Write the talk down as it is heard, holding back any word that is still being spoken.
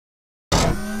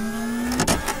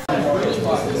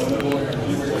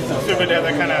good to have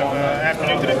that kind of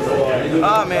afternoon today?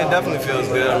 Man, it definitely feels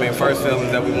good. I mean, first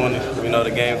feeling that we won, the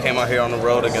game. Came out here on the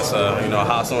road against a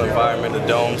hostile environment, the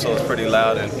dome, so it's pretty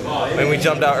loud. And I mean, we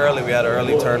jumped out early. We had an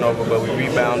early turnover, but we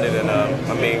rebounded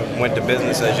and went to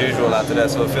business as usual after that.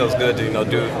 So it feels good to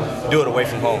do it away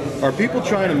from home. Are people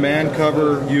trying to man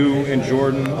cover you and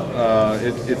Jordan?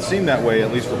 It seemed that way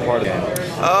at least for part of the game.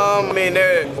 I mean,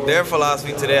 their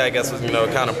philosophy today, I guess, was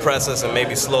kind of press us and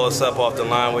maybe slow us up off the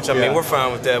line, which I mean we're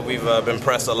fine with that. We've been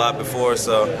pressed a lot before,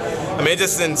 so I mean it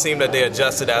just didn't seem that they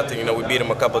adjusted after we beat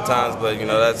them a couple of times. But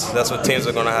that's what teams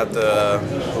are going to have to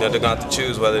they're going to have to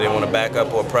choose whether they want to back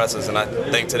up or press us. And I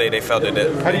think today they felt that.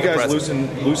 How do you guys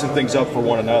loosen things up for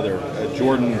one another?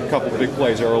 Jordan, a couple of big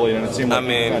plays early, and it seemed like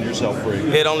you found yourself free.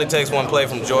 It only takes one play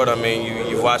from Jordan. I mean,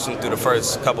 you've watched him through the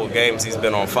first couple of games. He's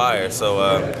been on fire. So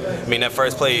I mean, that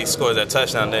first play he scores that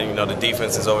touchdown. Then the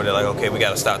defense is over there like, okay, we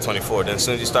got to stop 24. Then as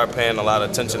soon as you start paying a lot of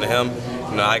attention to him,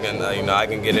 I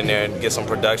can get in there and get some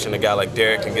production. A guy like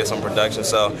Derek can get some production.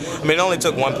 So I mean, it only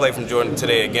took one play from Jordan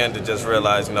today again to just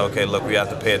realize, okay, look, we have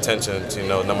to pay attention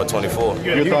to number 24.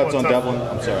 Your thoughts on Devlin?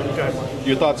 I'm sorry. Okay.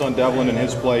 Your thoughts on Devlin and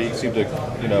his play? He seemed to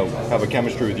have a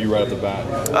chemistry with you right off the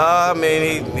bat. I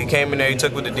mean, he came in there. He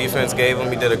took what the defense gave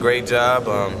him. He did a great job.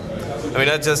 I mean,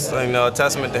 that's just a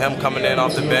testament to him coming in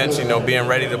off the bench, being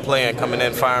ready to play and coming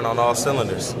in firing on all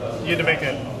cylinders. You had to make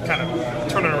a kind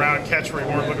of turn it around and catch where you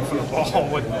weren't looking for the ball.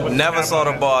 What never saw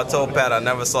the ball. I told Pat I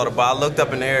never saw the ball. I looked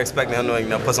up in the air expecting him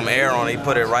to put some air on it. He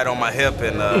put it right on my hip,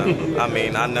 and I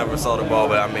mean, I never saw the ball,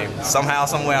 but I mean, somehow,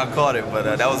 somewhere I caught it.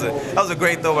 But that was a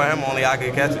great throw by him. Only I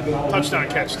could catch it. Touchdown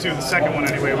catch too. The second one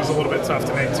anyway was a little bit tough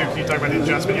to make too. Can you talk about the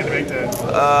adjustment you had to make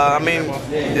to? I mean,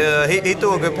 he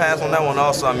threw a good pass on that one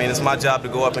also. I mean, it's my job to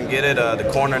go up and get it. The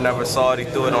corner never saw it. He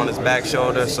threw it on his back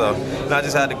shoulder, so I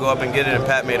just had to go up and get it. And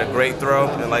Pat made a great throw.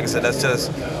 And like I said, that's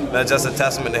just a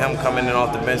testament to him coming in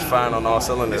off the bench firing on all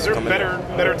cylinders. Is there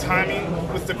better timing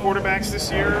with the quarterbacks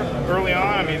this year early on?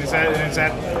 I mean, is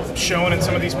that shown in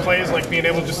some of these plays, like being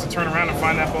able just to turn around and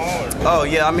find that ball? Or? Oh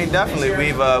yeah, I mean definitely.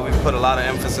 We've put a lot of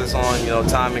emphasis on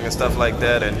timing and stuff like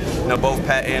that, and both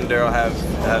Pat and Daryl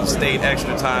have stayed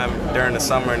extra time during the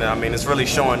summer, and I mean it's really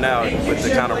showing now with the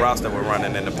kind of routes that we're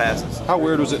running and the passes. How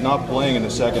weird was it not playing in the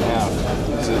second half?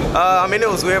 I mean it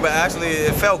was weird, but actually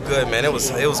it felt good, man. It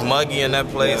was muggy in that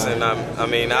place, and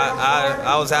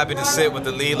I was happy to sit with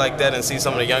the lead like that and see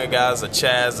some of the younger guys,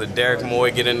 Chaz, Derek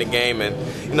Moy, get in the game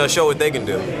and show what they can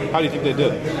do. How do you think they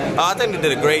did? I think they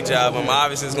did a great job.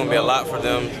 Obviously, it's going to be a lot for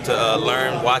them to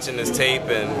learn watching this tape,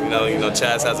 and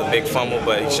Chaz has a big fumble,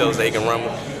 but he shows that he can run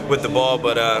with the ball.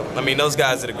 But I mean, those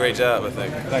guys did a great job, I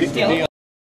think. Thanks.